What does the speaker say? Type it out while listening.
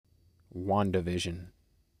WandaVision,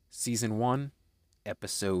 Season 1,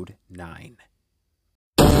 Episode 9.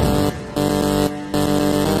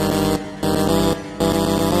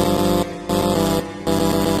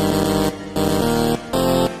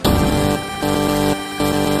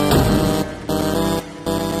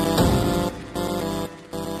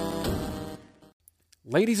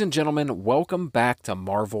 Ladies and gentlemen, welcome back to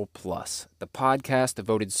Marvel Plus, the podcast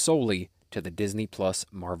devoted solely to the Disney Plus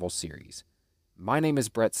Marvel series. My name is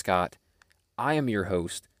Brett Scott, I am your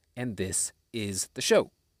host, and this is the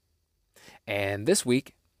show. And this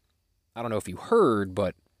week, I don't know if you heard,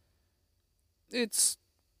 but it's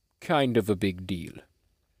kind of a big deal.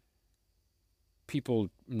 People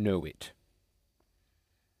know it.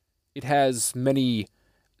 It has many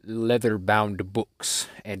leather-bound books,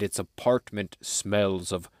 and its apartment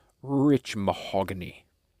smells of rich mahogany.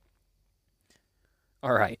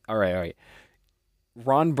 All right.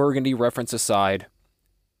 Ron Burgundy reference aside,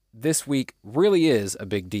 this week really is a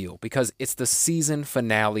big deal because it's the season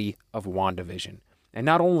finale of WandaVision. And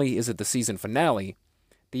not only is it the season finale,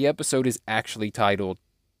 the episode is actually titled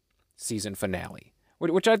Season Finale,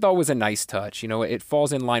 which I thought was a nice touch. You know, it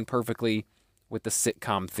falls in line perfectly with the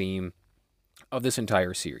sitcom theme of this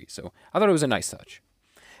entire series. So I thought it was a nice touch.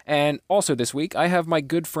 And also this week, I have my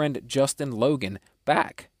good friend Justin Logan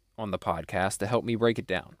back on the podcast to help me break it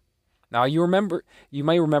down. Now, you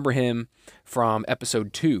may remember him from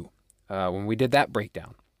episode 2 when we did that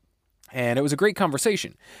breakdown. And it was a great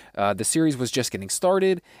conversation. The series was just getting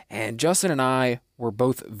started, and Justin and I were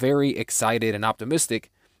both very excited and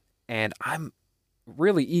optimistic, and I'm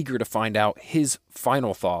really eager to find out his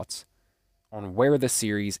final thoughts on where the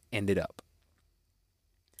series ended up.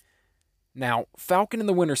 Now, Falcon and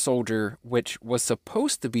the Winter Soldier, which was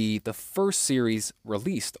supposed to be the first series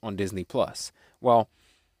released on Disney+, well,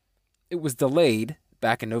 it was delayed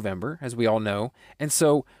back in November, as we all know, and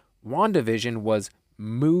so WandaVision was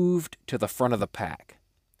moved to the front of the pack.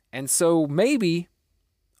 And so maybe,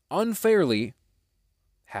 unfairly,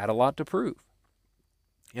 had a lot to prove.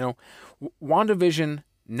 You know, WandaVision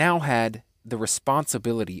now had the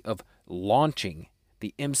responsibility of launching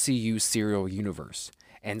the MCU serial universe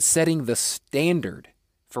and setting the standard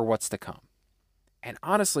for what's to come. And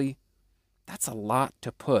honestly, that's a lot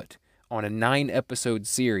to put on a 9-episode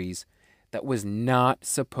series that was not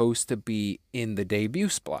supposed to be in the debut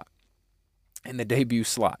slot.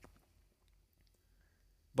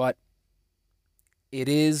 But it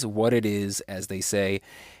is what it is, as they say,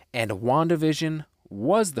 and WandaVision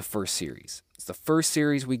was the first series. It's the first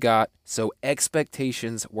series we got, so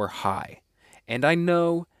expectations were high. And I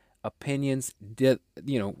know opinions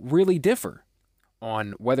really differ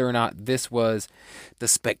on whether or not this was the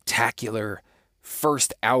spectacular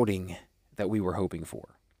first outing that we were hoping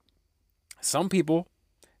for. Some people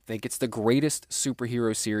think it's the greatest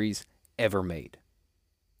superhero series ever made,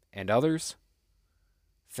 and others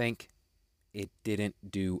think it didn't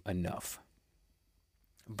do enough.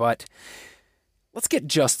 But let's get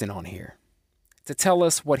Justin on here to tell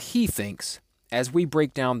us what he thinks as we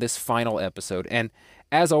break down this final episode. And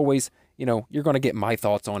as always, you're going to get my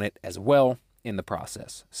thoughts on it as well in the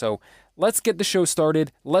process. So let's get the show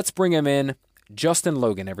started. Let's bring him in. Justin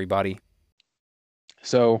Logan, everybody.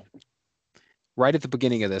 So right at the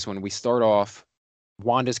beginning of this, when we start off,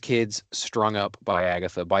 Wanda's kids strung up by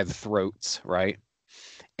Agatha by the throats, right?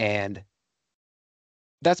 And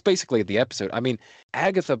that's basically the episode. I mean,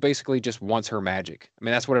 Agatha basically just wants her magic. I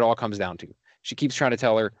mean, that's what it all comes down to. She keeps trying to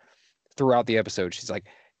tell her throughout the episode. She's like,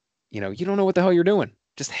 you don't know what the hell you're doing.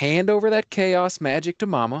 Just hand over that chaos magic to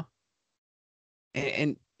Mama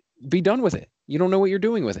and be done with it. You don't know what you're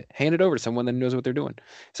doing with it. Hand it over to someone that knows what they're doing.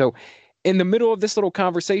 So in the middle of this little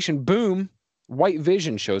conversation, boom, White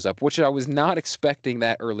Vision shows up, which I was not expecting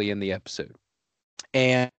that early in the episode.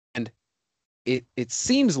 And it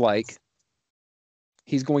seems like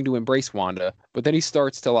he's going to embrace Wanda, but then he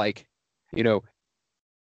starts to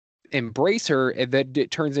embrace her, and then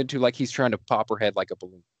it turns into like he's trying to pop her head like a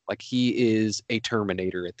balloon. Like he is a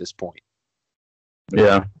Terminator at this point.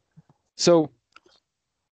 Yeah. So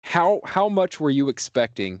how much were you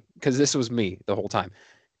expecting? Because this was me the whole time.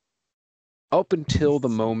 Up until the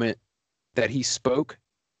moment that he spoke,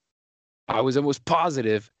 I was almost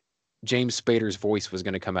positive James Spader's voice was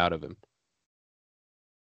going to come out of him.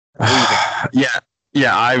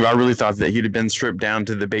 Yeah, I really thought that he'd have been stripped down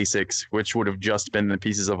to the basics, which would have just been the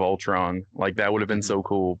pieces of Ultron. Like, that would have been so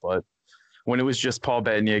cool. But when it was just Paul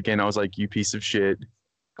Bettany again, I was like, you piece of shit.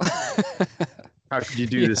 How could you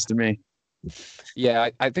do this to me? Yeah,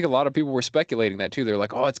 I think a lot of people were speculating that too. They're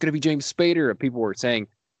like, oh, it's going to be James Spader. And people were saying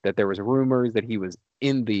that there was rumors that he was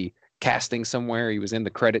in the casting somewhere. He was in the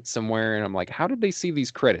credits somewhere, and I'm like, how did they see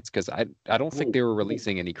these credits? Because I don't think they were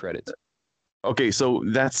releasing any credits. Okay, so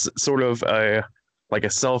that's sort of a like a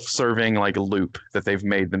self-serving like loop that they've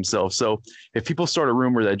made themselves. So if people start a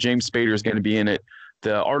rumor that James Spader is going to be in it,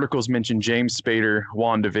 the articles mention James Spader,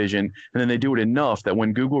 WandaVision, and then they do it enough that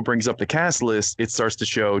when Google brings up the cast list, it starts to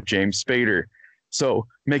show James Spader. So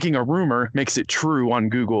making a rumor makes it true on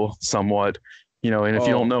Google somewhat, and if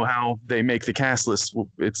you don't Oh, know how they make the cast list,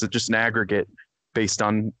 it's just an aggregate based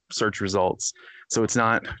on search results. So it's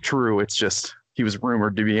not true. It's just he was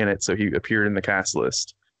rumored to be in it, so he appeared in the cast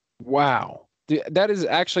list. wow.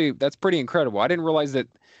 That's pretty incredible. I didn't realize that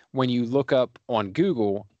when you look up on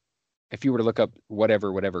Google, if you were to look up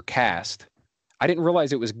whatever cast, I didn't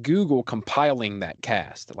realize it was Google compiling that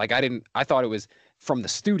cast. Like I thought it was from the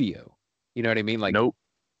studio. You know what I mean? Like Nope.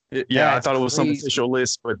 Yeah, I that's thought it was some crazy. official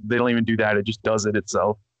list, but they don't even do that. It just does it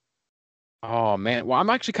itself. Oh man. Well, I'm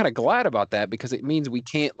actually kind of glad about that because it means we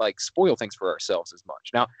can't like spoil things for ourselves as much.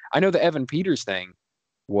 Now, I know the Evan Peters thing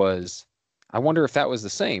was I wonder if that was the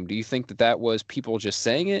same. Do you think that that was people just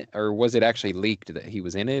saying it or was it actually leaked that he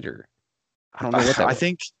was in it or I don't know what that I was.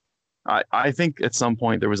 think I think at some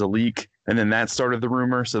point there was a leak, and then that started the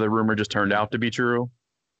rumor. So the rumor just turned out to be true.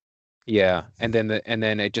 Yeah, and then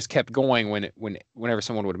it just kept going whenever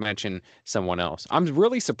someone would mention someone else. I'm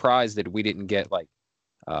really surprised that we didn't get like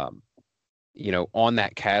um on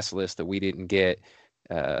that cast list that we didn't get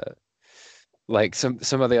uh like some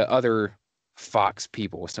of the other Fox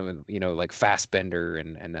people, some of like Fassbender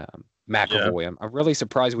and Yeah. McAvoy. I'm really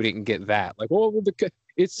surprised we didn't get that. Like, oh, well,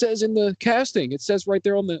 it says in the casting, it says right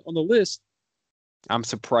there on the list. I'm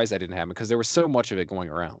surprised that didn't happen because there was so much of it going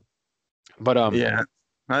around. But Yeah.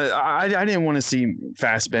 I didn't want to see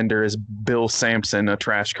Fassbender as Bill Sampson, a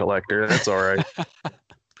trash collector. That's all right.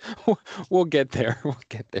 we'll get there. We'll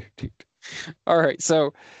get there, dude. All right.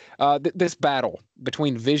 So, this battle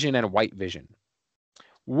between Vision and White Vision.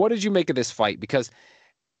 What did you make of this fight? Because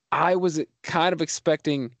I was kind of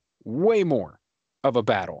expecting way more of a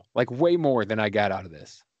battle, like way more than I got out of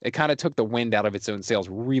this. It kind of took the wind out of its own sails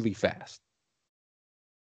really fast.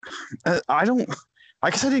 I don't.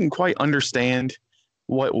 I guess I didn't quite understand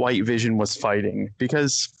what White Vision was fighting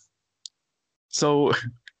because so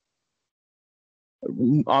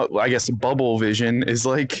I guess Bubble Vision is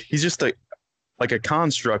like he's just like a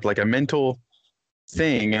construct, like a mental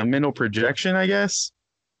thing, a mental projection, I guess.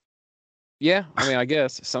 Yeah, I mean, I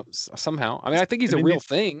guess somehow. I mean, I think he's And a then real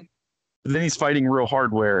thing. he's fighting real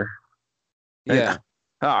hardware. And Yeah.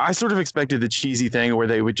 I sort of expected the cheesy thing where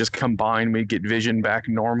they would just combine, we get Vision back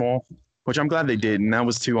normal, which I'm glad they did, and that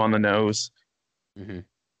was too on the nose. Hmm.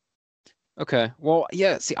 Okay. Well,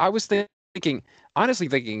 yeah. See, I was thinking, honestly,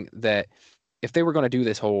 thinking that if they were going to do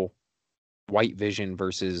this whole White Vision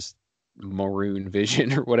versus Maroon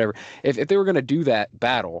Vision or whatever, if they were going to do that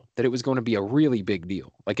battle, that it was going to be a really big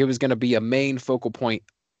deal. Like it was going to be a main focal point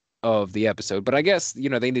of the episode. But I guess, they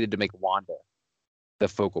needed to make Wanda the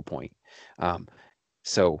focal point. Um,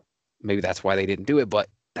 so maybe that's why they didn't do it. But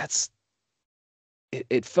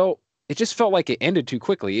it felt, it just felt like it ended too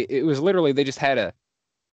quickly. It was literally, they just had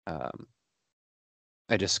um,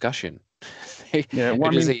 a discussion. Yeah,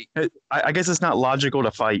 well, It I is mean, I guess it's not logical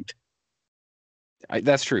to fight.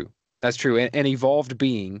 that's true. That's true. An evolved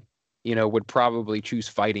being, would probably choose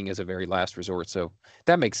fighting as a very last resort. So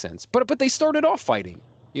that makes sense. But they started off fighting.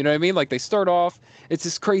 You know what I mean? Like they start off, it's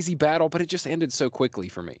this crazy battle, but it just ended so quickly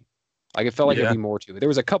for me. Like it felt like there'd Yeah, be more to it. There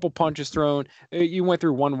was a couple punches thrown. You went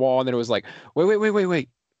through one wall, and then it was like, wait.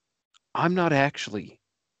 I'm not actually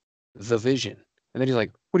the Vision. And then he's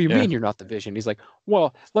like, what do you yeah. mean you're not the Vision? He's like,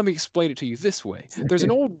 well, let me explain it to you this way. There's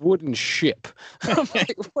an old wooden ship. I'm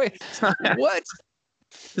like, wait, what?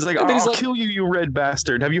 He's like, And then he's I'll like, kill you, you red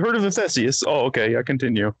bastard. Have you heard of the Theseus? Oh, okay, yeah,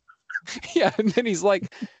 continue. yeah. And then he's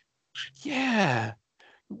like, yeah,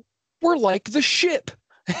 we're like the ship.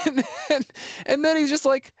 And then, and then he's just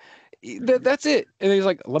like, that's it. And then he's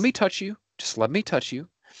like, let me touch you. Just let me touch you.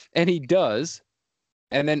 And he does.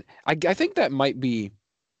 And then I think that might be,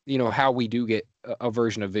 how we do get a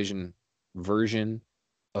version of Vision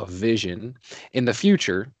in the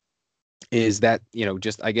future is that,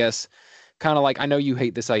 just I guess kind of like I know you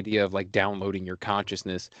hate this idea of like downloading your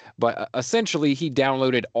consciousness, but essentially he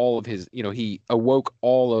downloaded all of his, he awoke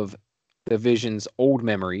all of the Vision's old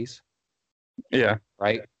memories, Yeah,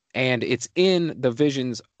 right? And it's in the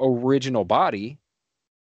Vision's original body.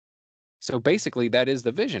 So basically that is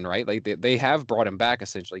the Vision, right? Like they have brought him back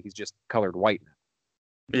essentially. He's just colored white.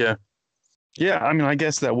 yeah, yeah. I mean, I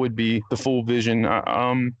guess that would be the full Vision.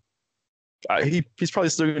 He's probably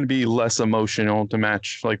still going to be less emotional to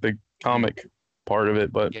match like the Mhm. comic part of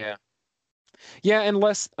it, but Yeah. Yeah,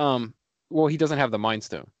 unless well, he doesn't have the Mind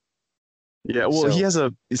Stone. Yeah, well,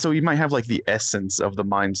 So he might have like the essence of the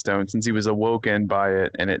Mind Stone since he was awoken by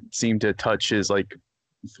it, and it seemed to touch his like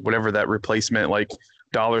whatever that replacement like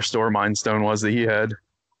dollar store Mind Stone was that he had.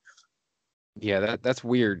 yeah, that's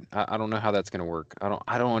weird. I don't know how that's gonna work.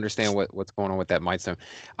 I don't understand what's going on with that Mind Stone.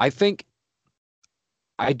 I think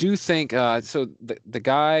I do think so the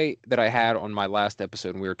guy that I had on my last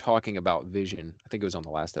episode, and we were talking about Vision. I think it was on the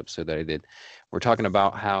last episode that I did. We're talking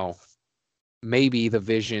about how maybe the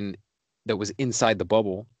Vision that was inside the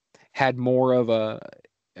bubble had more of a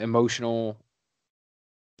emotional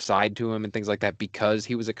side to him and things like that because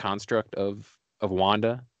he was a construct of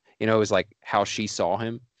Wanda. It was like how she saw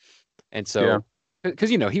him. And Yeah, so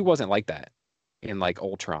because he wasn't like that in like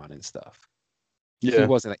Ultron and stuff. He yeah,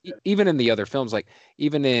 wasn't even in the other films, like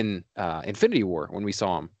even in Infinity War when we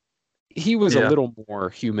saw him, he was a yeah. little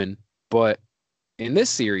more human. But in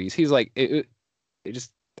this series, he's like it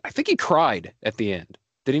just I think he cried at the end.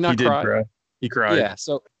 Did he He not did cry? cry. He cried. Yeah,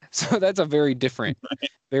 so that's a very different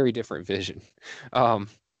vision. Um,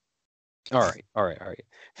 all right, all right, all right.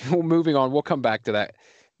 Well, moving on. We'll come back to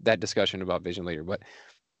that discussion about Vision later. But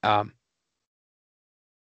um,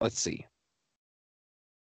 let's see.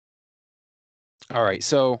 All right,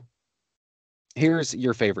 so here's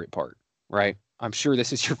your favorite part, right? I'm sure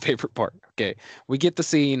this is your favorite part. Okay, we get the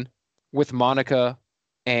scene with Monica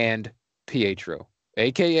and Pietro,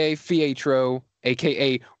 aka Fietro,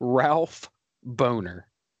 aka Ralph Boner.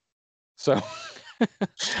 So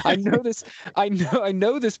I know this. I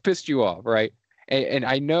know this pissed you off, right? And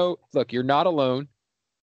I know. Look, you're not alone.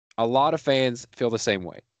 A lot of fans feel the same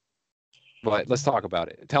way. But let's talk about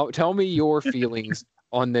it. Tell me your feelings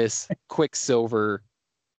on this Quicksilver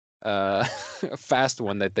uh fast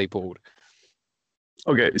one that they pulled.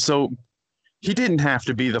 Okay, so he didn't have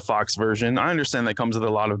to be the Fox version. I understand that comes with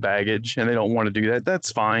a lot of baggage, and they don't want to do that.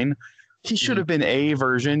 That's fine. He should Mhm. have been a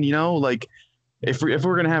version, like if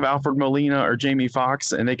we're gonna have Alfred Molina or Jamie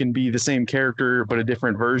Foxx and they can be the same character but a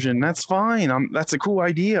different version, that's fine. That's a cool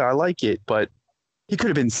idea. I like it, but he could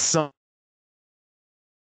have been some.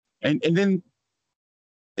 And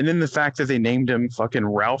then the fact that they named him fucking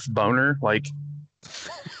Ralph Boner, like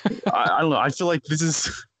I don't know. I feel like this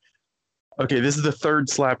is okay. This is the third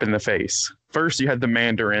slap in the face. First, you had the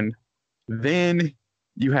Mandarin, then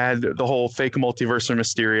you had the whole fake multiverse for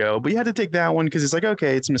Mysterio, but you had to take that one because it's like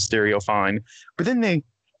okay, it's Mysterio, fine. But then they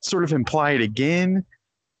sort of imply it again.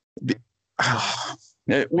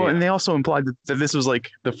 Well, and Yeah. they also implied that this was like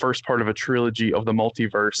the first part of a trilogy of the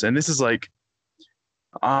multiverse, and this is like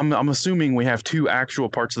I'm assuming we have two actual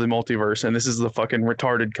parts of the multiverse, and this is the fucking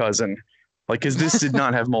retarded cousin, like because this did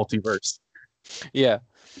not have multiverse. Yeah.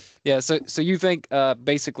 Yeah. So you think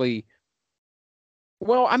basically,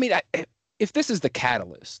 well, I mean, if this is the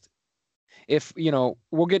catalyst, if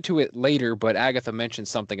we'll get to it later, but Agatha mentioned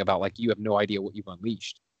something about like you have no idea what you've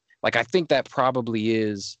unleashed. Like I think that probably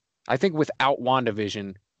is. I think without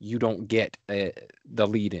WandaVision, you don't get the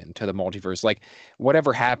lead in to the multiverse. Like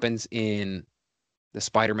whatever happens in the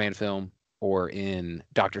Spider-Man film or in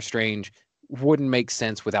Doctor Strange wouldn't make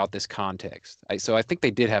sense without this context. So I think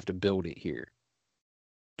they did have to build it here.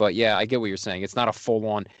 But yeah, I get what you're saying. It's not a full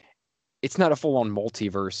on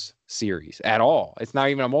multiverse series at all. It's not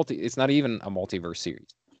even a multiverse series.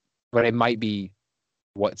 But it might be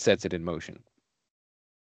what sets it in motion.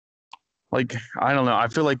 Like I don't know. I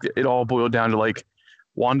feel like it all boiled down to like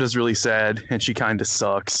Wanda's really sad and she kind of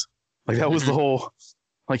sucks. Like that was the Hmm. whole.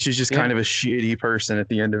 Like she's just Yeah. kind of a shitty person at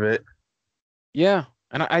the end of it. Yeah.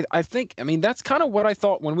 And I think, I mean, that's kind of what I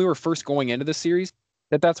thought when we were first going into the series,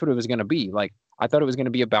 that's what it was going to be. Like, I thought it was going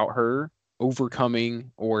to be about her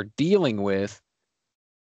overcoming or dealing with,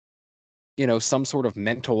 some sort of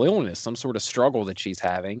mental illness, some sort of struggle that she's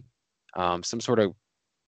having, some sort of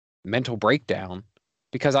mental breakdown.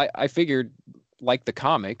 Because I figured, like the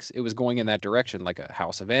comics, it was going in that direction, like a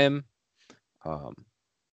House of M, um,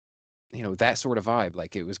 that sort of vibe.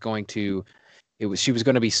 Like she was going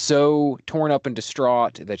to be so torn up and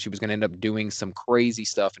distraught that she was going to end up doing some crazy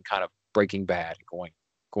stuff and kind of breaking bad,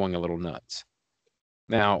 going a little nuts.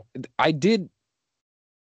 Now, I did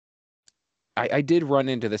run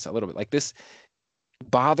into this a little bit. Like this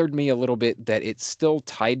bothered me a little bit that it still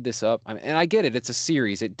tied this up. I mean, and I get it; it's a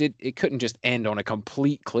series. It couldn't just end on a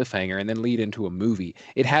complete cliffhanger and then lead into a movie.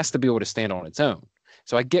 It has to be able to stand on its own.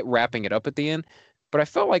 So I get wrapping it up at the end, but I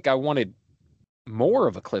felt like I wanted more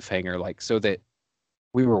of a cliffhanger, like so that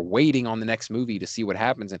we were waiting on the next movie to see what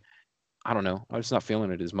happens. And I don't know, I'm just not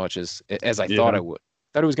feeling it as much as I thought Yeah, I would.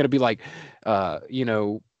 Thought it was going to be like,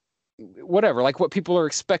 whatever, like what people are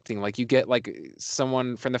expecting. Like you get like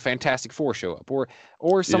someone from the Fantastic Four show up,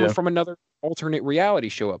 or someone yeah. from another. alternate reality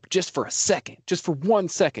show up just for a second, just for 1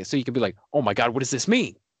 second, so you can be like, oh my god, what does this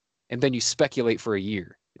mean? And then you speculate for a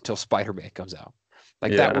year until Spider-Man comes out.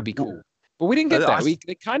 Like that Yeah. would be cool. But we didn't I, get that. I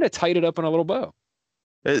They kind of tied it up in a little bow.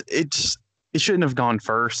 it's it shouldn't have gone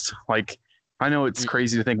first. Like I know it's Mm,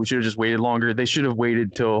 crazy to think we should have just waited longer. They should have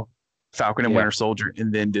waited till Falcon and yeah, Winter Soldier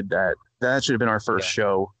and then did that. That should have been our first yeah.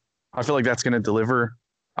 show. I feel like that's going to deliver.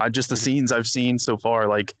 Just the Mhm. scenes I've seen so far,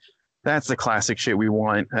 like that's the classic shit we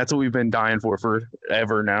want. That's what we've been dying for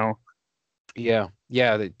forever now. Yeah,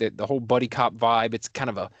 yeah. The whole buddy cop vibe. It's kind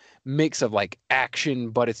of a mix of like action,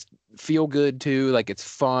 but it's feel good too. Like it's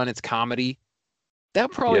fun. It's comedy.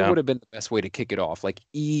 That probably Yeah, would have been the best way to kick it off. Like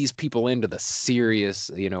ease people into the serious,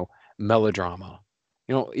 melodrama.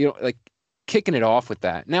 Like kicking it off with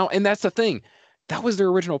that. Now, and that's the thing. That was their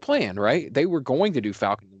original plan, right? They were going to do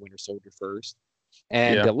Falcon and the Winter Soldier first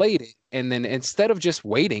and yeah, delayed it. And then instead of just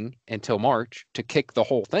waiting until March to kick the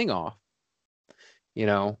whole thing off, you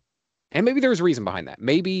know, and maybe there's a reason behind that.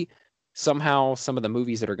 Maybe somehow some of the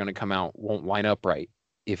movies that are going to come out won't line up right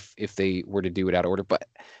if they were to do it out of order. But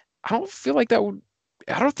I don't feel like that would.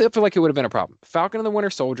 I don't feel like it would have been a problem. Falcon and the Winter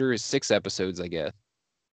Soldier is 6 episodes, I guess.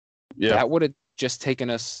 yeah. That would have just taken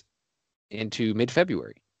us into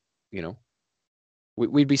mid-February. You know,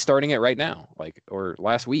 we'd be starting it right now, like or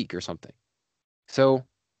last week or something. So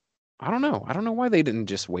I don't know. I don't know why they didn't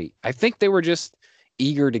just wait. I think they were just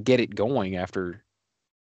eager to get it going after,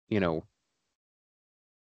 you know,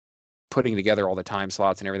 putting together all the time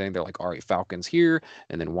slots and everything. They're like, all right, Falcon's here,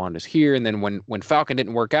 and then Wanda's here, and then when Falcon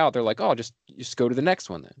didn't work out, they're like, oh, just go to the next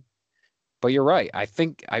one then. But you're right. I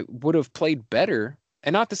think I would have played better,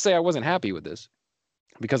 and not to say I wasn't happy with this,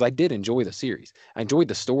 because I did enjoy the series. I enjoyed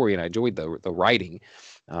the story and I enjoyed the writing,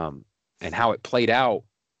 and how it played out.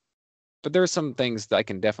 But there's some things that I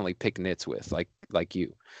can definitely pick nits with, like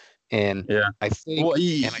you. And Yeah. I Well,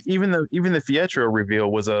 think, and I even the Pietro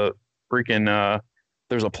reveal was a freaking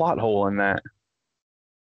there's a plot hole in that.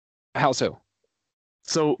 how so?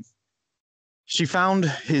 So she found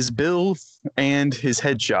his bill and his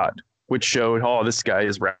headshot, which showed, oh, this guy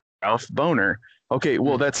is Ralph Boner. Okay,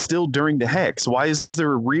 well, Mhm. that's still during the hex. Why is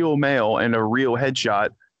there a real male and a real headshot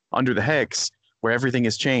under the hex where everything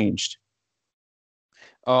has changed?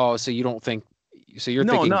 Oh, so you don't think? So you're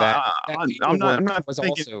No, thinking no, that I'm angel not. I'm work not was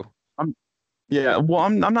thinking. also. I'm yeah. Well,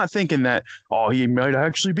 I'm not thinking that. Oh, he might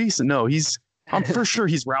actually be. No, he's. I'm for sure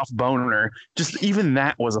he's Ralph Boner. Just even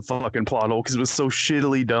that was a fucking plot hole because it was so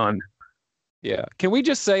shittily done. Yeah. Can we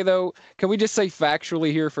just say though? Can we just say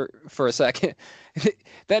factually here for a second?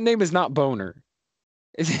 That name is not Boner.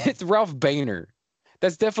 It's Ralph Boehner.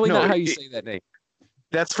 That's definitely No, not how you say that name.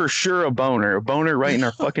 that's for sure a boner right in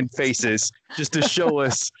our fucking faces, just to show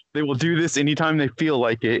us they will do this anytime they feel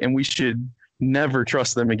like it, and we should never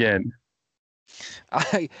trust them again.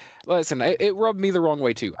 I listen. It rubbed me the wrong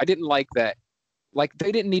way too. I didn't like that. Like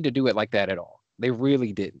they didn't need to do it like that at all. They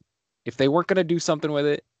really didn't. If they weren't gonna do something with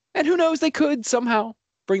it, and who knows, they could somehow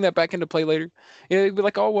bring that back into play later. They'd be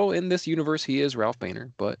like, oh well, in this universe he is Ralph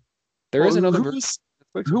Boehner, but there Well, is another version.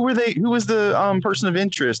 who were they? Who was the person of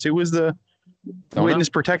interest? Who was the Don't know. witness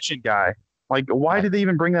protection guy? Like, why I, did they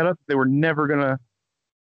even bring that up? They were never gonna.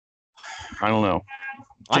 I don't know.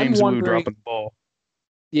 I'm James Woo wondering. dropping the ball.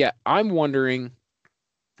 Yeah, I'm wondering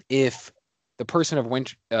if the person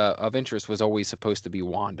of interest was always supposed to be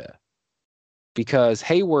Wanda, because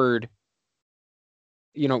Hayward,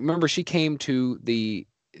 remember she came to the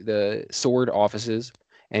sword offices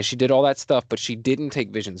and she did all that stuff, but she didn't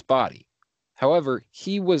take Vision's body. However,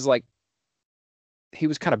 he was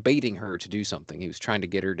kind of baiting her to do something. He was trying to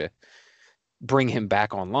get her to bring him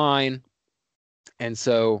back online. And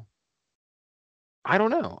so I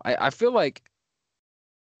don't know. I feel like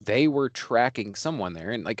they were tracking someone there.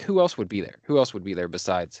 And like who else would be there? Who else would be there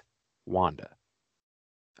besides Wanda?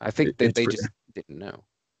 I think that It's they just didn't know.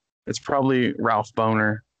 it's probably Ralph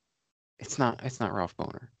Boner. It's not Ralph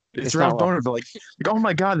Boner. It's It's not Ralph Ralph. Boner, but oh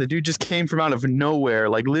my god, the dude just came from out of nowhere,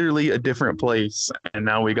 like literally a different place, and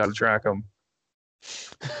now we got to track him.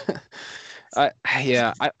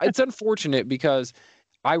 Yeah, it's unfortunate because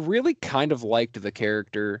I really kind of liked the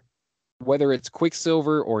character, whether it's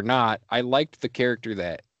Quicksilver or not. I liked the character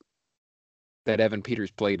that Evan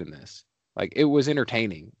Peters played in this. Like it was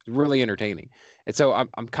entertaining, really entertaining. And so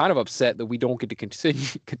I'm kind of upset that we don't get to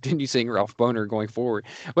continue seeing Ralph Boner going forward.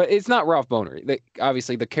 But it's not Ralph Boner.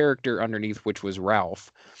 Obviously, the character underneath, which was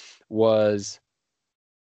Ralph, was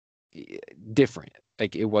different.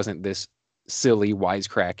 Like it wasn't this silly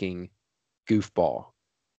wisecracking goofball.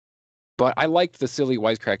 But I liked the silly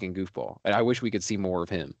wisecracking goofball, and I wish we could see more of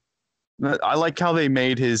him. I like how they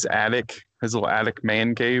made his attic, his little attic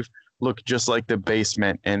man cave, look just like the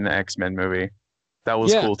basement in the X-Men movie. That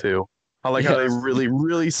was Yeah. cool too. I like how Yeah. they really,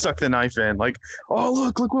 really stuck the knife in. Like, oh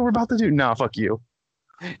look what we're about to do. Nah, fuck you.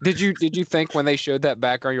 Did you think when they showed that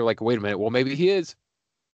background, you're like, wait a minute, well maybe he is?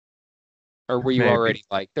 Or were you Maybe. already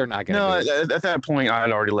like, they're not gonna No, do it? at that point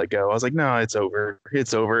I'd already let go. I was like, no, it's over.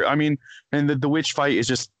 It's over. I mean, and the witch fight is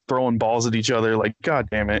just throwing balls at each other. Like, god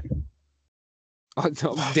damn it. Oh,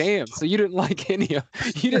 no, damn. So you didn't like you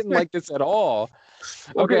didn't like this at all.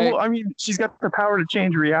 Okay, Okay. well, I mean, she's got the power to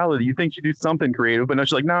change reality. You think she'd do something creative, but no,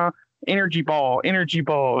 she's like, nah, energy ball, energy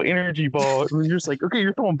ball, energy ball. And you're just like, okay,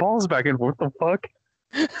 you're throwing balls back and forth. What the fuck?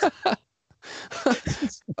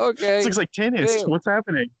 This Okay. looks like tennis. Damn. What's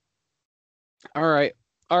happening? All right.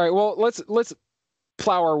 All right. Well, let's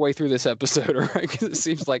plow our way through this episode, all right? Because it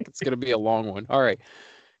seems like it's gonna be a long one. All right.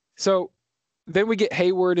 So then we get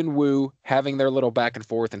Hayward and Wu having their little back and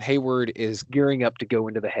forth, and Hayward is gearing up to go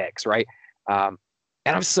into the hex, right? And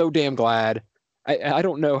I'm so damn glad. I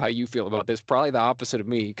don't know how you feel about this. Probably the opposite of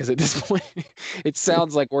me, because at this point, it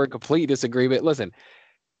sounds like we're in complete disagreement. Listen,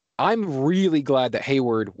 I'm really glad that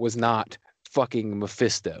Hayward was not fucking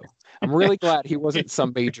Mephisto. I'm really glad he wasn't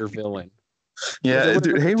some major villain, because it Yeah, would have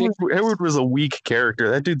dude, been Hayward ridiculous. was a weak character.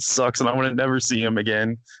 That dude sucks, and I want to never see him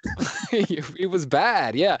again. He was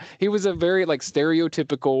bad. Yeah, he was a very like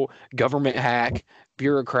stereotypical government hack,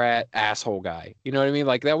 bureaucrat, asshole guy. You know what I mean?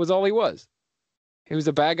 Like that was all he was. He was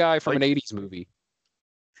a bad guy from an Like, '80s movie.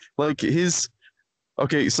 like his.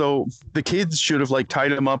 Okay, so the kids should have like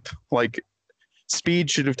tied him up. Like Speed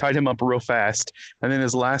should have tied him up real fast, and then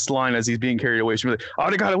his last line as he's being carried away should be like,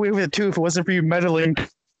 "I'd have got away with it too if it wasn't for you meddling."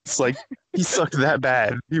 It's like he sucked that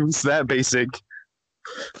bad. He was that basic.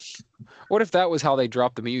 What if that was how they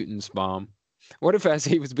dropped the mutants bomb? What if as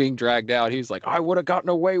he was being dragged out, he was like, "I would have gotten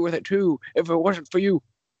away with it too if it wasn't for you,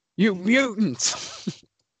 you mutants."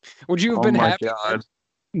 Would you have Oh been my happy god.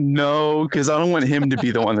 No, because I don't want him to be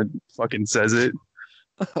the one that fucking says it.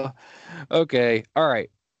 then? Okay, all right,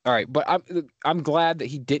 all right. But I'm glad that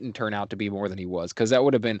he didn't turn out to be more than he was, because that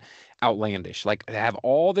would have been outlandish. Like to have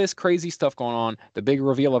all this crazy stuff going on, the big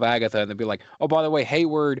reveal of Agatha, and then be like, "Oh, by the way,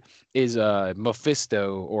 Hayward is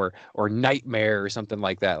Mephisto or Nightmare or something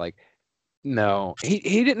like that." Like, no,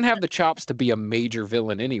 he didn't have the chops to be a major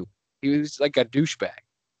villain anyway. He was like a douchebag.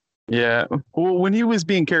 Yeah. Well, when he was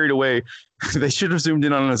being carried away, they should have zoomed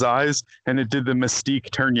in on his eyes and it did the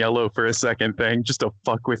mystique turn yellow for a second thing just to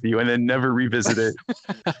fuck with you and then never revisit it.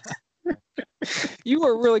 You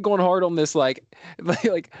were really going hard on this, like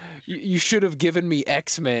you should have given me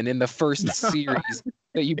X-Men in the first series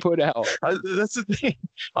that you put out. That's the thing.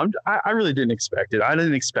 I really didn't expect it. I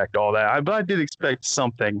didn't expect all that, but I did expect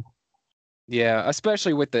something. Yeah,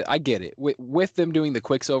 especially with I get it. With them doing the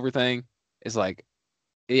Quicksilver thing, it's like,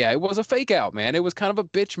 yeah, it was a fake out, man. It was kind of a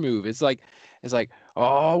bitch move. It's like,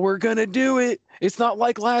 oh, we're gonna do it. It's not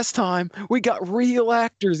like last time. We got real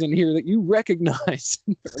actors in here that you recognize.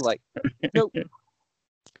 Like, nope,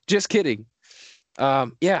 just kidding.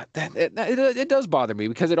 Yeah, it does bother me,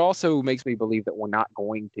 because it also makes me believe that we're not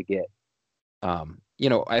going to get,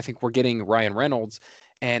 I think we're getting Ryan Reynolds,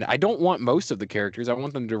 and I don't want most of the characters. I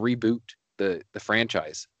want them to reboot the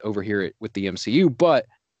franchise over here with the MCU, but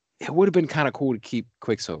it would have been kind of cool to keep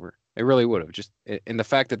Quicksilver. It really would have. Just and the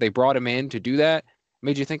fact that they brought him in to do that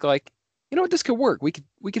made you think like, you know what, this could work. We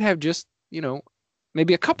could have just,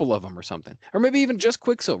 maybe a couple of them or something, or maybe even just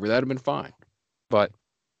Quicksilver. That'd have been fine. But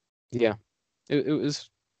yeah, it was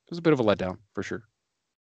a bit of a letdown for sure.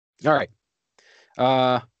 All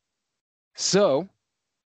right. So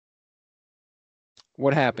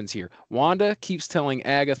what happens here? Wanda keeps telling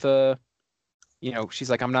Agatha,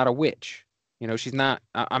 she's like, I'm not a witch. She's not,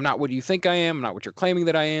 I'm not what you think I am. I'm not what you're claiming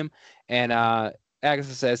that I am. And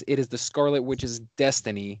Agatha says, it is the Scarlet Witch's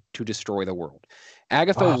destiny to destroy the world.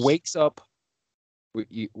 Agatha Oh, wakes up.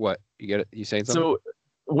 What? You get it? You saying something? so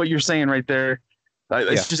what you're saying right there,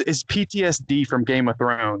 Yeah. it's PTSD from Game of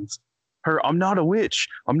Thrones. I'm not a witch.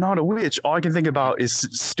 I'm not a witch. All I can think about is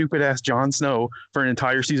stupid ass Jon Snow for an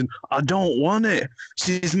entire season. I don't want it.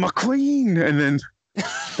 She's my queen. And then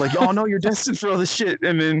like, oh no, you're destined for all this shit.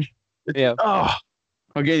 And then, Yeah. oh,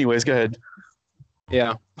 okay. Anyways, go ahead.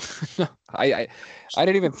 Yeah. I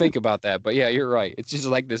didn't even think about that, but yeah, you're right. It's just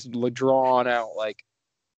like this drawn out, like,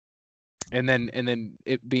 and then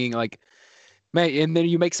it being like, man, and then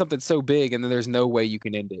you make something so big, and then there's no way you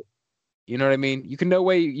can end it. You know what I mean? No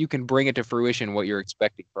way you can bring it to fruition what you're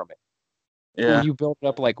expecting from it. When Yeah. you build it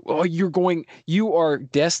up like, oh, you are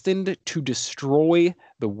destined to destroy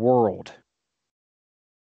the world.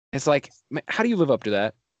 It's like, man, how do you live up to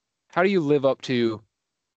that? How do you live up to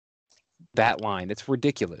that line. It's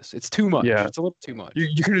ridiculous. It's too much. Yeah, It's a little too much. you're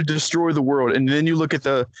gonna destroy the world, and then you look at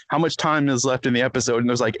the how much time is left in the episode, and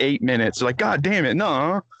there's like 8 minutes. You're like, God damn it,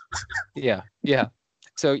 no. Yeah, yeah.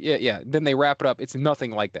 So yeah. Then they wrap it up. It's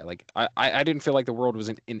nothing like that. Like I didn't feel like the world was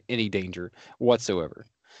in any danger whatsoever.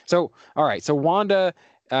 So all right. So Wanda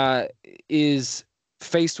uh, is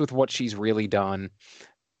faced with what she's really done.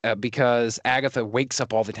 Because Agatha wakes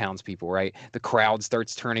up all the townspeople, right? The crowd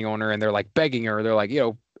starts turning on her and they're like begging her. They're like,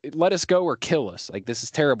 let us go or kill us. Like, this is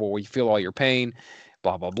terrible. We feel all your pain,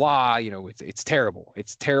 blah, blah, blah. It's terrible.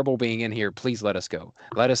 It's terrible being in here. Please let us go.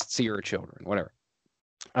 Let us see your children, whatever.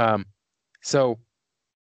 Um, so,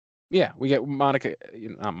 yeah, we get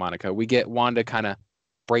not Monica. We get Wanda kind of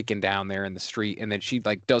breaking down there in the street. And then she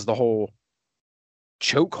like does the whole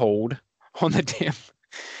chokehold on the damn.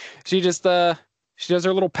 She just, she does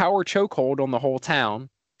her little power chokehold on the whole town,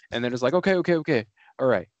 and then it's like, okay, all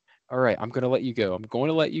right, I'm gonna let you go. I'm going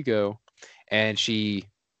to let you go, and she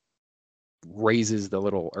raises the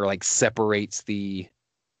little or like separates the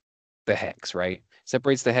hex, right?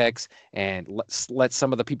 Separates the hex and lets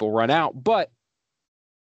some of the people run out, but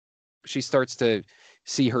she starts to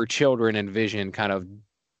see her children and Vision kind of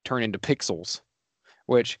turn into pixels,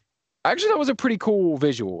 which actually that was a pretty cool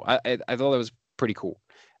visual. I thought that was pretty cool.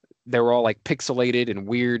 They were all like pixelated and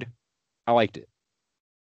weird. I liked it.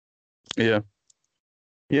 Yeah,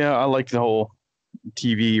 yeah, I like the whole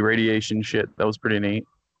TV radiation shit. That was pretty neat.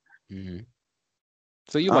 Mm-hmm.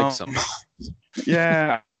 So you like Um, some?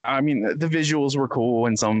 yeah, I mean the visuals were cool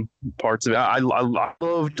in some parts of it. I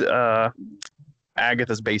loved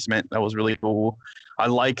Agatha's basement. That was really cool. I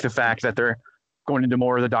like the fact that they're going into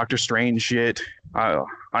more of the Doctor Strange shit. I don't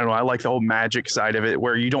know. I like the whole magic side of it,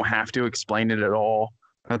 where you don't have to explain it at all.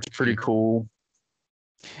 That's pretty cool.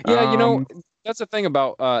 Yeah, Um, that's the thing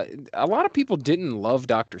about a lot of people didn't love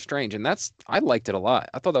Doctor Strange, and I liked it a lot.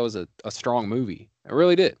 I thought that was a strong movie. I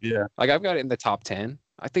really did. yeah, Like I've got it in the top 10.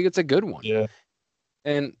 I think it's a good one. yeah,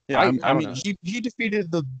 And yeah. I I don't mean, know. he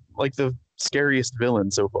defeated the scariest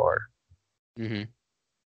villain so far. Hmm.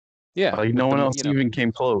 Yeah, Like with no the one else even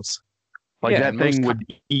came close. Like yeah, that and thing would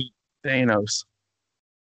eat Thanos.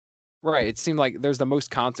 right. It seemed like there's the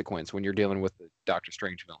most consequence when you're dealing with the Doctor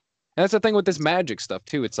Strange villain. And that's the thing with this magic stuff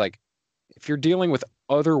too. It's like if you're dealing with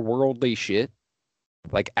otherworldly shit,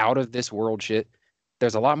 like out of this world shit,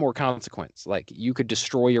 there's a lot more consequence. Like you could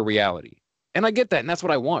destroy your reality. And I get that, and that's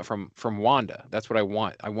what I want from Wanda. That's what I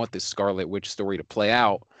want. I want this Scarlet Witch story to play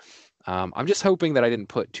out. I'm just hoping that I didn't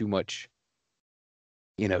put too much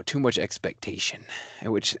expectation,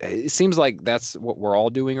 which it seems like that's what we're all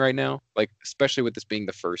doing right now. Like especially with this being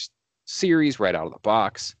the first series right out of the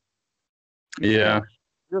box. You Yeah, know,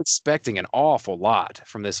 you're expecting an awful lot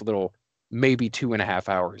from this little maybe 2.5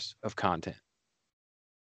 hours of content.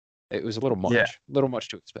 It was yeah. a little much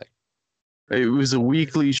to expect. It was a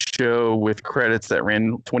weekly show with credits that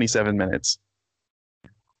ran 27 minutes.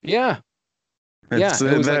 Yeah. It's Yeah.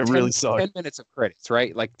 It was like that really sucked. 10 minutes of credits,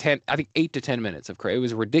 right? Like 10, I think 8 to 10 minutes of credit. It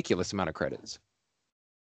was a ridiculous amount of credits.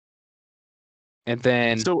 And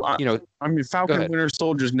then, So I mean, go Falcon ahead. Winter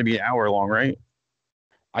Soldier is going to be an hour long, right?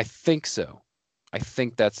 I think so. I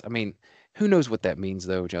think I mean, who knows what that means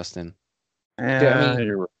though, Justin? I Yeah, mean,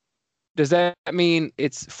 you're does that mean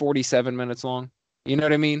it's 47 minutes long? You know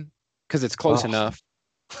what I mean? Because it's close oh, enough.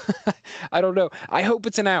 I don't know. I hope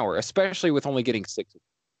it's an hour, especially with only getting six.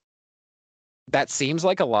 That seems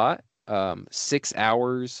like a lot. 6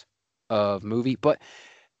 hours of movie, but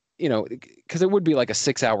because it would be like a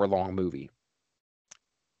 6 hour long movie.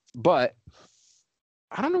 But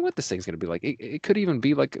I don't know what this thing's gonna be like. It could even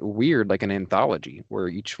be like weird, like an anthology where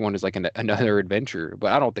each one is like another adventure.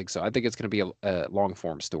 But I don't think so. I think it's gonna be a long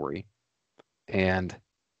form story. And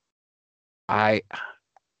I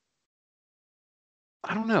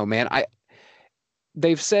I don't know, man.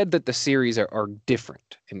 They've said that the series are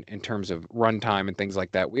different in terms of runtime and things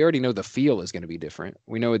like that. We already know the feel is going to be different.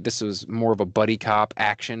 We know this was more of a buddy cop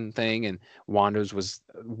action thing, and Wanda's was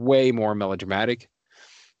way more melodramatic.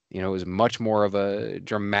 It was much more of a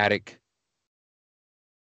dramatic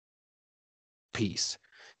piece.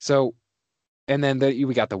 So, and then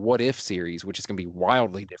we got the What If series, which is going to be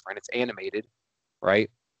wildly different. It's animated, right?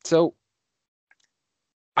 So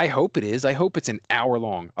I hope it is. I hope it's an hour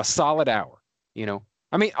long, a solid hour.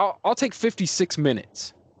 I mean, I'll take 56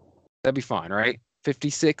 minutes. That'd be fine, right?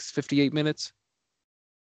 56, 58 minutes.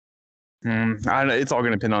 it's all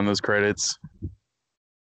going to depend on those credits.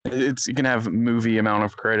 It's you can have movie amount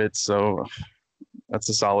of credits, so that's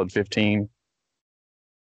a solid 15.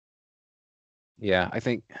 Yeah, I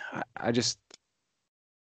think I just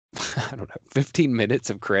I don't know, 15 minutes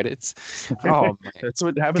of credits. Oh man. That's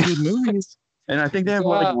what happens with movies. And I think they have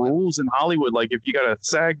like God, rules in Hollywood. Like if you got a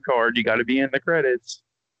SAG card, you got to be in the credits.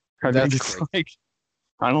 I think that's it's crazy. like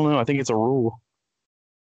I don't know. I think it's a rule.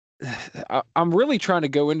 I'm really trying to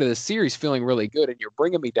go into the series feeling really good, and you're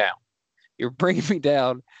bringing me down. You're bringing me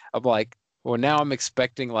down. I'm like, well, now I'm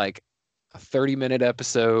expecting like a 30-minute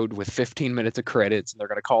episode with 15 minutes of credits, and they're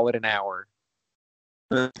gonna call it an hour.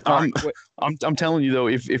 All right, I'm I'm telling you though,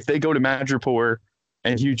 if they go to Madripoor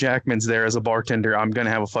and Hugh Jackman's there as a bartender, I'm gonna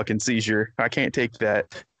have a fucking seizure. I can't take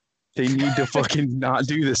that. They need to fucking not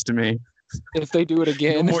do this to me. if they do it No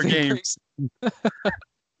again, if more they bring, games.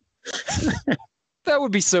 that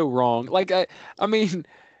would be so wrong. Like I mean,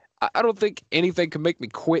 I don't think anything could make me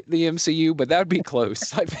quit the MCU, but that'd be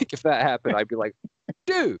close. I think if that happened, I'd be like,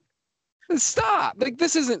 dude, stop. Like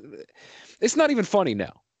this isn't. It's not even funny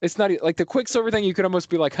now. It's not like the Quicksilver thing. You could almost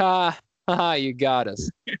be like, ha, ha, you got us.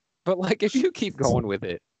 But like if you keep going with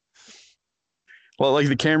it, Well, like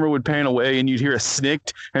the camera would pan away and you'd hear a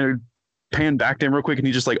snicked and it would pan back to him real quick and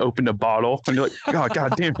he just like opened a bottle and you're like, oh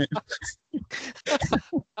god damn it.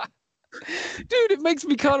 dude, it makes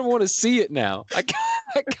me kind of want to see it now. I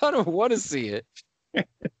kind of want to see it.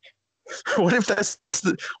 What if that's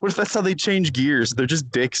how they change gears? They're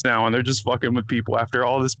just dicks now and they're just fucking with people after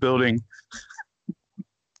all this building.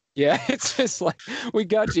 Yeah, it's just like we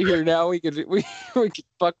got you here now. We could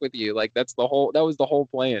fuck with you. Like that was the whole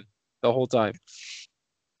plan the whole time.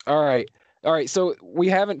 All right. All right. So we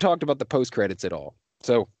haven't talked about the post credits at all.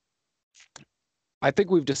 So I think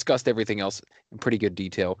we've discussed everything else in pretty good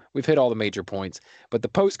detail. We've hit all the major points, but the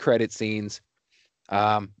post credit scenes,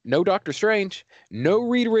 no Doctor Strange, no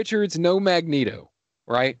Reed Richards, no Magneto,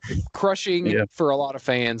 right? Crushing Yeah. for a lot of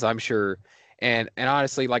fans, I'm sure. And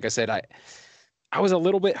honestly, like I said, I was a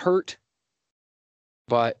little bit hurt,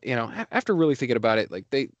 but you know, after really thinking about it, like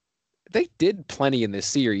they did plenty in this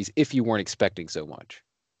series if you weren't expecting so much.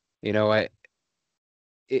 You know,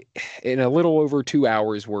 in a little over 2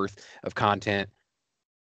 hours worth of content,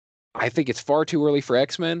 I think it's far too early for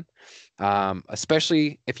X-Men,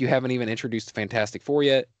 especially if you haven't even introduced the Fantastic Four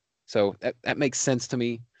yet. So that makes sense to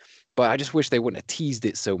me. But I just wish they wouldn't have teased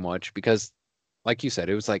it so much because, like you said,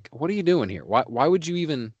 it was like, what are you doing here? Why would you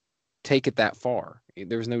even take it that far?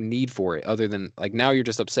 There was no need for it other than like now you're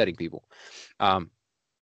just upsetting people.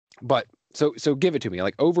 But so give it to me.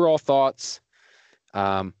 Like overall thoughts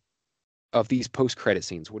of these post-credit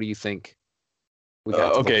scenes. What do you think we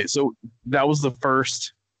got? Okay, so that was the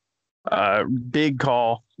first big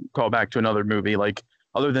call back to another movie. Like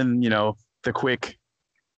other than the quick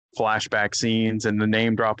flashback scenes and the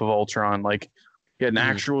name drop of Ultron, like get an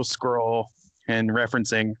actual scroll and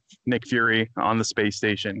referencing Nick Fury on the space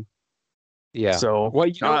station. Yeah. So well,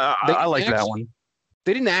 I like that one.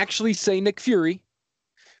 They didn't actually say Nick Fury.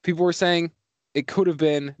 People were saying it could have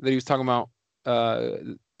been that he was talking about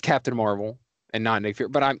Captain Marvel and not Nick Fury.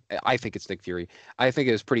 But I think it's Nick Fury. I think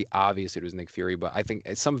it was pretty obvious it was Nick Fury. But I think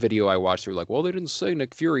some video I watched, they were like, well, they didn't say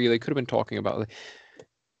Nick Fury. They could have been talking about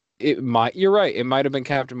it. You're right. It might have been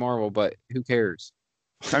Captain Marvel, but who cares?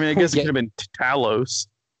 I mean, I guess it could have been Talos.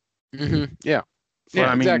 Mm-hmm. Yeah. But, Yeah,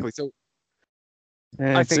 I mean, exactly. So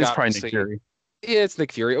I think it's probably Nick Fury. Yeah, it's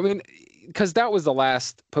Nick Fury. I mean, because that was the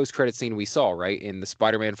last post-credit scene we saw, right? In the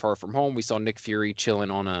Spider-Man Far From Home, we saw Nick Fury chilling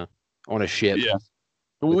on a ship. Yeah.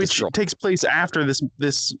 Which takes place after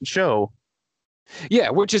this show.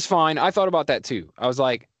 Yeah, which is fine. I thought about that too. I was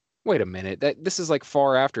like, wait a minute, this is like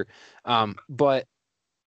far after. But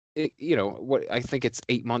what I think it's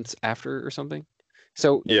 8 months after or something.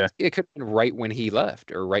 So yeah, it could have been right when he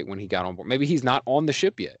left or right when he got on board. Maybe he's not on the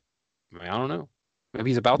ship yet. I don't know.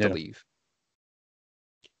 Maybe he's about to leave.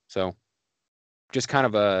 So just kind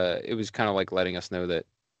of it was kind of like letting us know that,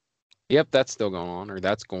 yep, that's still going on or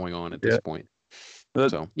that's going on at this point.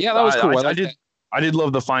 So yeah, that was cool. I did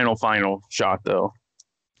love the final shot though.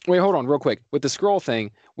 Wait, hold on real quick. With the Skrull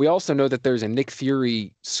thing, we also know that there's a Nick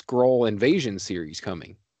Fury Skrull invasion series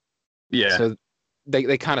coming. Yeah. So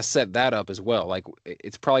they kind of set that up as well. Like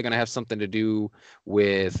it's probably going to have something to do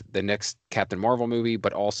with the next Captain Marvel movie,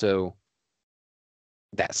 but also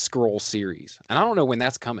that Skrull series. And I don't know when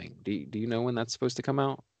that's coming. Do you know when that's supposed to come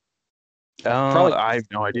out? Probably I have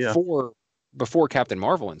no idea. Before Captain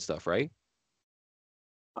Marvel and stuff, right?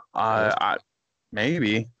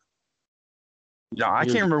 Maybe. Yeah, I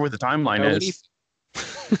can't remember what the timeline is.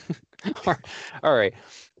 All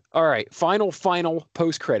right. Final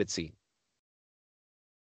post-credit scene.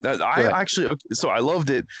 So I loved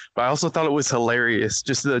it, but I also thought it was hilarious.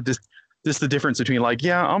 Just the difference between like,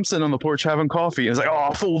 yeah, I'm sitting on the porch having coffee. It's like,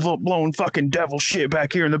 oh, full blown fucking devil shit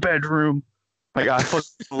back here in the bedroom. Like I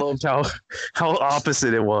loved how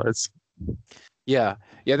opposite it was. Yeah,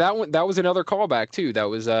 Yeah, that was another callback too. That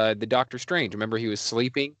was the Doctor Strange. Remember he was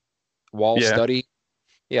sleeping while Yeah. studying.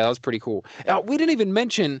 Yeah, that was pretty cool. We didn't even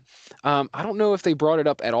mention. I don't know if they brought it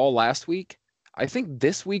up at all last week. I think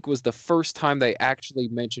this week was the first time they actually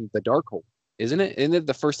mentioned the Darkhold, isn't it? Isn't it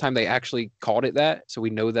the first time they actually called it that? So we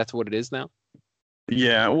know that's what it is now.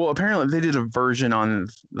 Yeah. Well, apparently they did a version on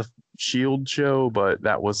the Shield show, but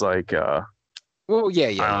that was like Well, yeah,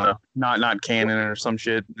 yeah, I don't yeah. know, not Well, canon or some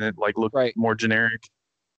shit. It like looked right, more generic.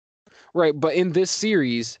 right. But in this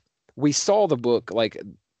series, we saw the book like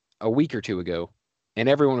a week or two ago, and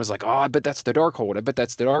everyone was like, "Oh, I bet that's the Darkhold. I bet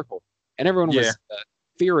that's the Darkhold," and everyone Yeah.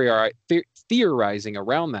 was theorizing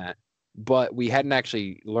around that, but we hadn't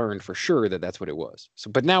actually learned for sure that that's what it was.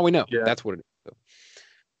 So, but now we know Yeah. that's what it is.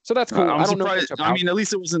 So that's cool. I'm I don't know surprised. much I about mean, at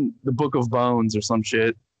least it wasn't the Book of Bones or some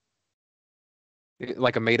shit. it.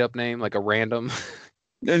 Like a made up name, like a random.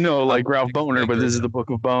 No, I'm like Ralph Boner, but Xavier. this is the Book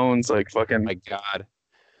of Bones. Like fucking My God.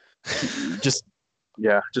 just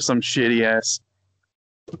yeah, just some shitty ass.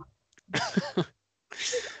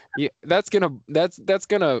 Yeah, that's gonna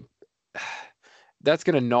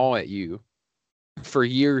gnaw at you for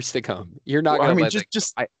years to come. You're not Well, I gonna mean, let that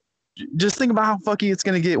just go. just just think about how fucky it's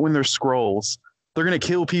gonna get when they're scrolls. They're gonna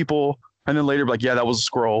kill people, and then later be like, yeah, that was a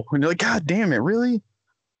scroll. And you're like, God damn it, really?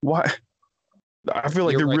 Why? I feel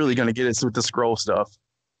like You're they're right. really gonna get us with the scroll stuff.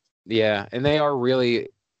 Yeah, and they are really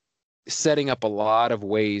setting up a lot of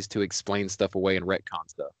ways to explain stuff away and retcon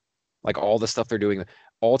stuff. Like all the stuff they're doing,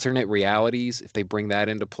 alternate realities, if they bring that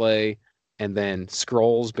into play, and then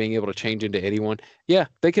scrolls being able to change into anyone. Yeah,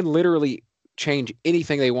 they can literally change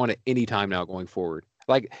anything they want at any time now going forward.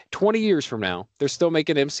 Like 20 years from now, they're still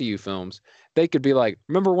making MCU films. They could be like,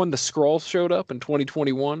 remember when the scroll showed up in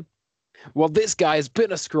 2021? Well, this guy has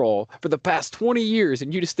been a scroll for the past 20 years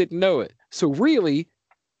and you just didn't know it. So really,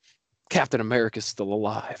 Captain America's still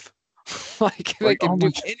alive. Like they Like, can oh my,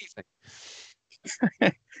 do anything.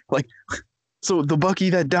 like, so the Bucky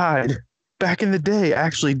that died back in the day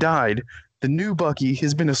actually died. The new Bucky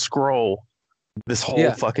has been a scroll this whole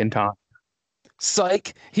Yeah. fucking time.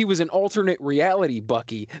 Psych, he was an alternate reality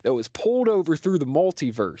Bucky that was pulled over through the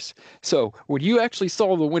multiverse. So when you actually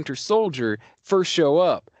saw the Winter Soldier first show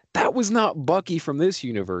up, that was not Bucky from this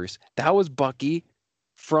universe. That was Bucky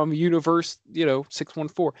from universe,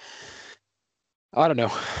 614. I don't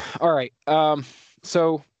know. All right.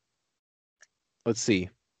 So let's see.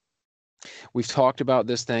 We've talked about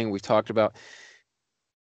this thing. We've talked about.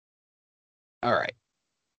 All right.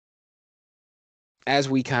 As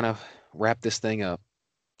we kind of wrap this thing up,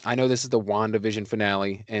 I know this is the WandaVision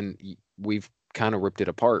finale, and we've kind of ripped it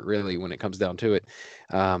apart, really, when it comes down to it.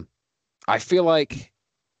 I feel like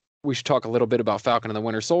we should talk a little bit about Falcon and the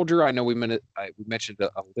Winter Soldier. I know we mentioned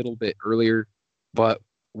a little bit earlier, but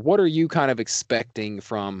what are you kind of expecting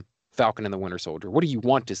from Falcon and the Winter Soldier? What do you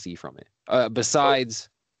want to see from it, besides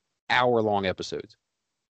hour-long episodes?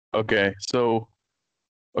 Okay, so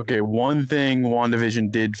okay, one thing WandaVision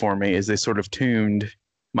did for me is they sort of tuned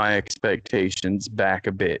my expectations back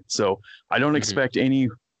a bit. So I don't Hmm. expect any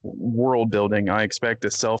world building. I expect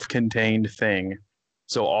a self-contained thing.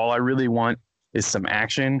 So all I really want is some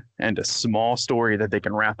action and a small story that they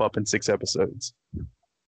can wrap up in 6 episodes.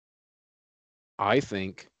 I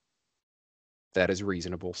think that is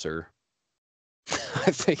reasonable, sir.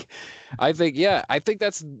 I think, yeah, I think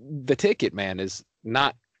that's the ticket, man, is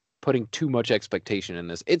not putting too much expectation in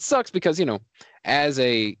this. It sucks because, as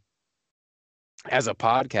a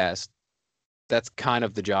podcast, that's kind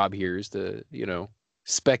of the job here is to,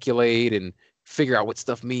 speculate and figure out what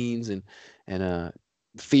stuff means and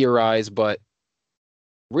theorize, but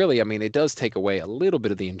really, I mean, it does take away a little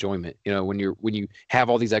bit of the enjoyment, when you have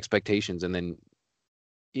all these expectations and then,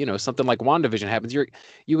 something like WandaVision happens,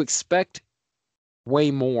 you expect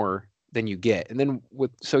way more than you get. And then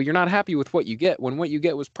so you're not happy with what you get when what you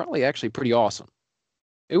get was probably actually pretty awesome.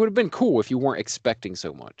 It would have been cool if you weren't expecting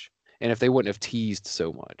so much and if they wouldn't have teased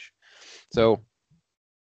so much. So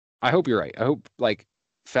I hope you're right. I hope like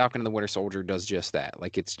Falcon and the Winter Soldier does just that.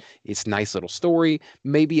 Like it's nice little story.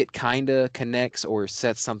 Maybe it kind of connects or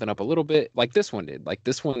sets something up a little bit like this one did. Like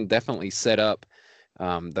this one definitely set up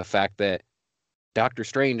the fact that Doctor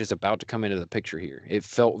Strange is about to come into the picture here. It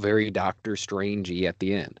felt very Doctor Strangey at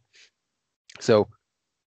the end. So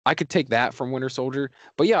I could take that from Winter Soldier,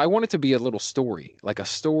 but yeah, I want it to be a little story, like a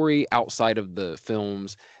story outside of the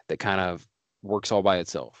films that kind of works all by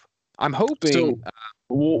itself. I'm So hoping.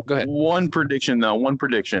 Go ahead. one prediction though, one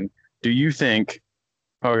prediction. Do you think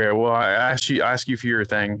okay, well I ask you for your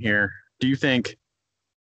thing here. Do you think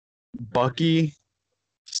Bucky,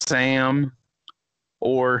 Sam,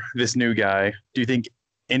 or this new guy, do you think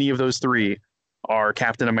any of those three are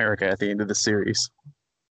Captain America at the end of the series?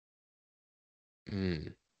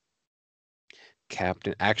 Mm.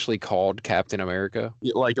 Captain, actually called Captain America.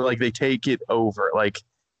 Like they take it over. Like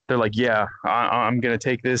they're like, yeah, I'm gonna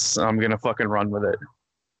take this. I'm gonna fucking run with it.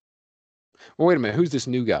 Well, wait a minute. Who's this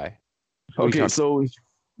new guy? What are you Okay,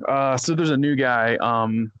 talking? so there's a new guy.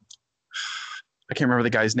 I can't remember the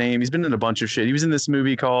guy's name. He's been in a bunch of shit. He was in this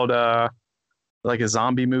movie called like a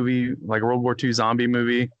zombie movie, like a World War II zombie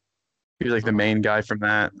movie. He was like the main guy from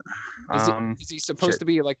that. Is it? Um, Is he supposed shit. to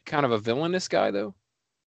be like kind of a villainous guy though?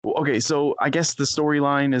 Well, okay, so I guess the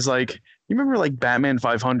storyline is like you remember like Batman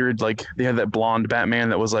 500, like they had that blonde Batman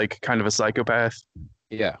that was like kind of a psychopath.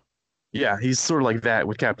 Yeah. Yeah, he's sort of like that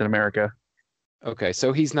with Captain America. Okay,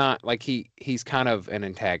 so he's not like he's kind of an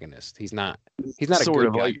antagonist. He's not a Sort good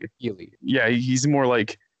of guy, like really. yeah, he's more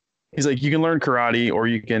like he's like you can learn karate or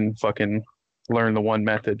you can fucking learn the one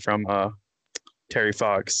method from Terry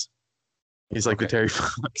Fox. He's like the Okay. Terry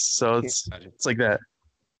Fox. So Yeah, it's gotcha. it's like that.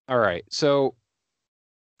 All right. So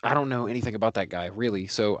I don't know anything about that guy really,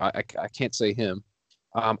 so I can't say him.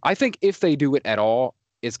 I think if they do it at all,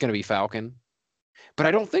 it's going to be Falcon, but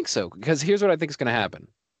I don't think so because here's what I think is going to happen.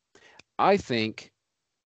 I think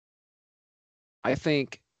I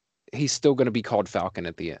think he's still going to be called Falcon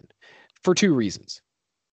at the end for two reasons.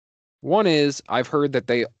 One is I've heard that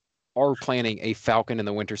they are planning a Falcon and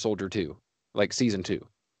the Winter Soldier 2, like season 2.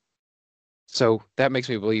 So that makes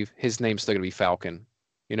me believe his name's still going to be Falcon.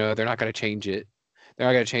 You know, they're not going to change it. They're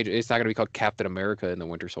not going to change it. It's not going to be called Captain America and the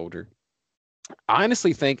Winter Soldier. I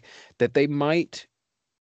honestly think that they might.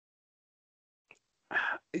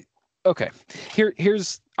 Okay,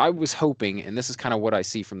 here's I was hoping, and this is kind of what I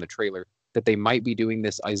see from the trailer, that they might be doing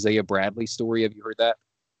this Isaiah Bradley story. Have you heard that?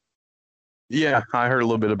 Yeah, I heard a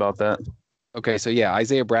little bit about that. Okay, so yeah,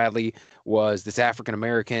 Isaiah Bradley was this African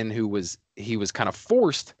American who was kind of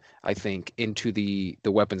forced, I think, into the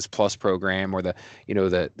Weapons Plus program or the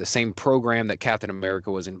same program that Captain America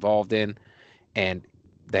was involved in, and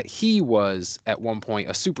that he was at one point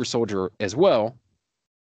a super soldier as well,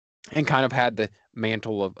 and kind of had the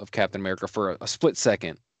mantle of Captain America for a split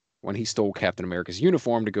second when he stole Captain America's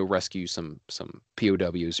uniform to go rescue some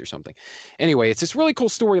POWs or something. Anyway, it's this really cool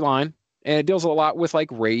storyline, and it deals a lot with like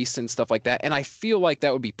race and stuff like that. And I feel like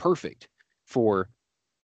that would be perfect for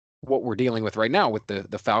what we're dealing with right now with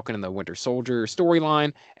the Falcon and the Winter Soldier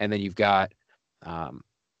storyline. And then you've got um,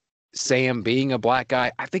 Sam being a black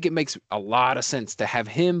guy. I think it makes a lot of sense to have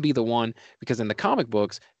him be the one because in the comic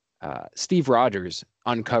books, Steve Rogers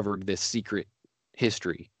uncovered this secret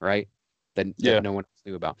history, right? That Yeah. no one else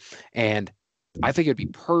knew about. And I think it'd be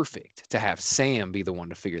perfect to have Sam be the one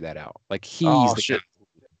to figure that out. Like he's Oh the guy. shit.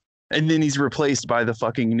 And then he's replaced by the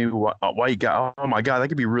fucking new white guy. Oh my god, that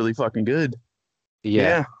could be really fucking good. Yeah. Yeah,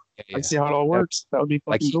 Yeah. I can Yeah. see how it all That- works. That would be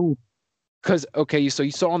Like fucking cool. because okay, so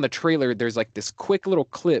you saw on the trailer, there's like this quick little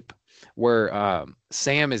clip where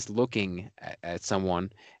Sam is looking at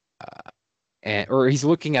someone, or he's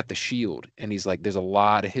looking at the shield, and he's like, "There's a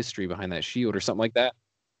lot of history behind that shield," or something like that.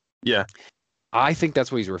 Yeah, I think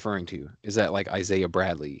that's what he's referring to. Is that like Isaiah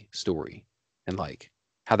Bradley story, and like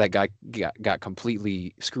how that guy got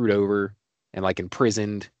completely screwed over and like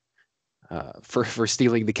imprisoned for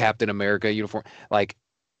stealing the Captain America uniform. Like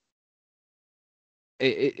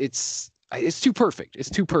it's too perfect. It's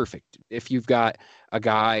too perfect. If you've got a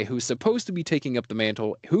guy who's supposed to be taking up the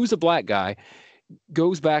mantle, who's a black guy,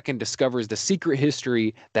 goes back and discovers the secret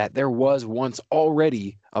history that there was once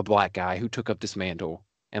already a black guy who took up this mantle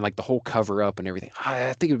and like the whole cover up and everything.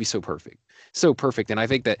 I think it would be so perfect. So perfect. And I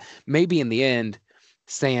think that maybe in the end,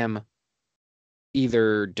 Sam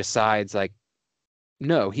either decides like,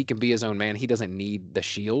 no, he can be his own man. He doesn't need the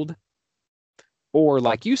shield. Or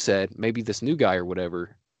like you said, maybe this new guy or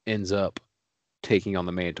whatever ends up taking on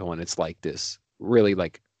the mantle and it's like this really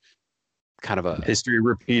like kind of a history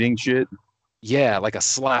repeating shit. yeah, like a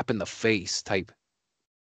slap in the face type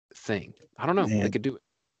thing. I don't know. They Man, could do it.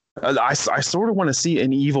 I sort of want to see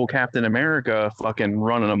an evil Captain America fucking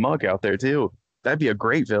running amok out there too. That'd be a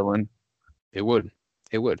great villain. It would.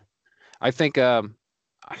 It would. I think I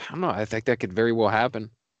don't know. I think that could very well happen.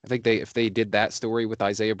 I think they if they did that story with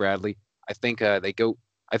Isaiah Bradley, I think they go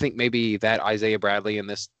I think maybe that Isaiah Bradley in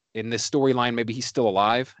this storyline maybe he's still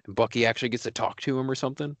alive and Bucky actually gets to talk to him or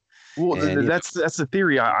something. Well, And that's the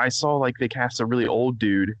theory. I saw like they cast a really old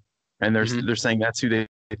dude, and mhm. they're saying that's who they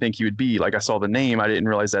think he would be. Like I saw the name, I didn't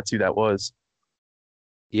realize that's who that was.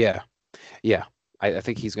 Yeah. Yeah. I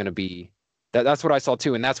think he's going to be that's what I saw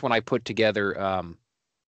too and that's when I put together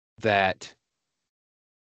that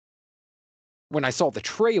when I saw the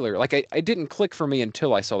trailer, like I didn't click for me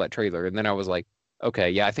until I saw that trailer, and then I was like, okay,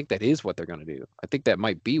 yeah, I think that is what they're gonna do. I think that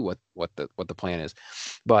might be what the plan is.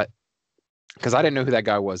 But because I didn't know who that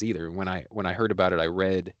guy was either. When I heard about it,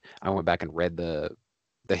 I went back and read the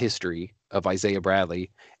history of Isaiah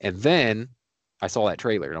Bradley, and then I saw that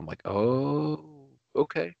trailer, and I'm like, oh,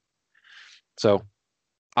 okay. So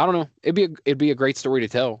I don't know. It'd be a great story to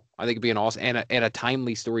tell. I think it'd be an awesome and a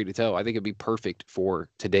timely story to tell. I think it'd be perfect for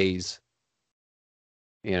today's,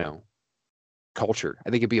 you know, culture. I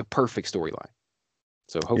think it'd be a perfect storyline.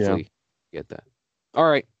 So Yeah. hopefully get that. All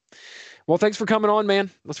right. Well, thanks for coming on, man.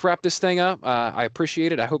 Let's wrap this thing up. I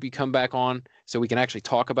appreciate it. I hope you come back on so we can actually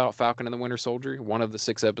talk about Falcon and the Winter Soldier, one of the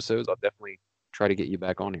 6 episodes. I'll definitely try to get you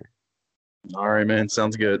back on here. All right, man.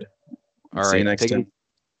 Sounds good. All See you right. next Take it time.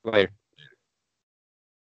 easy. Later.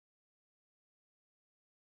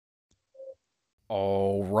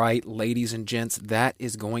 All right, ladies and gents, that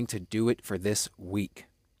is going to do it for this week.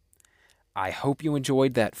 I hope you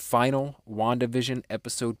enjoyed that final WandaVision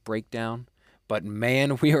episode breakdown, but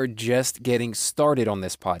man, we are just getting started on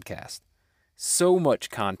this podcast. So much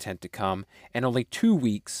content to come, and only 2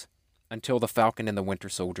 weeks until The Falcon and the Winter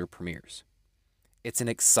Soldier premieres. It's an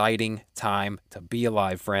exciting time to be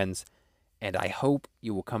alive, friends, and I hope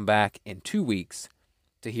you will come back in 2 weeks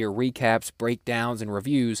to hear recaps, breakdowns, and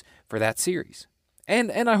reviews for that series.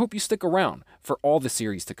 And I hope you stick around for all the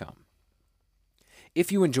series to come. If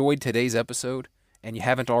you enjoyed today's episode, and you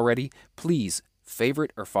haven't already, please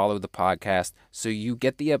favorite or follow the podcast so you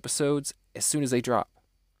get the episodes as soon as they drop.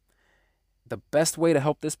 The best way to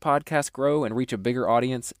help this podcast grow and reach a bigger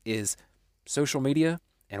audience is social media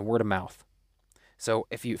and word of mouth. So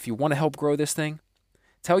if you want to help grow this thing,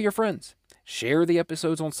 tell your friends. Share the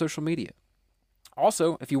episodes on social media.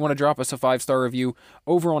 Also, if you want to drop us a 5-star review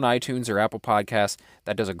over on iTunes or Apple Podcasts,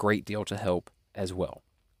 that does a great deal to help as well.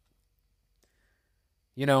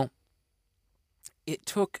 You know, it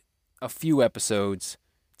took a few episodes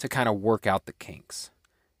to kind of work out the kinks,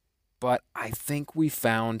 but I think we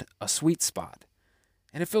found a sweet spot,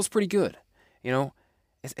 and it feels pretty good. You know,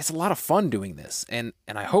 it's a lot of fun doing this, and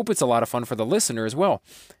I hope it's a lot of fun for the listener as well.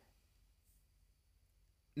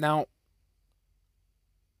 Now,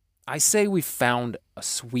 I say we found a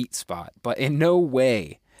sweet spot, but in no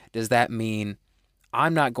way does that mean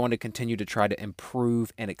I'm not going to continue to try to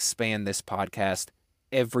improve and expand this podcast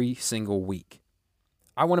every single week.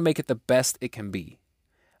 I want to make it the best it can be.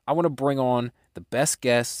 I want to bring on the best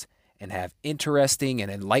guests and have interesting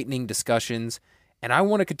and enlightening discussions, and I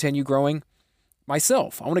want to continue growing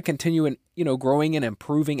myself. I want to continue growing and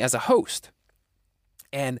improving as a host.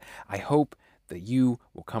 And I hope that you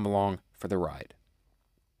will come along for the ride.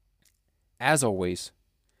 As always,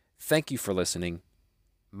 thank you for listening.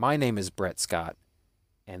 My name is Brett Scott,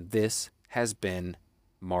 and this has been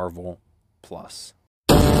Marvel Plus.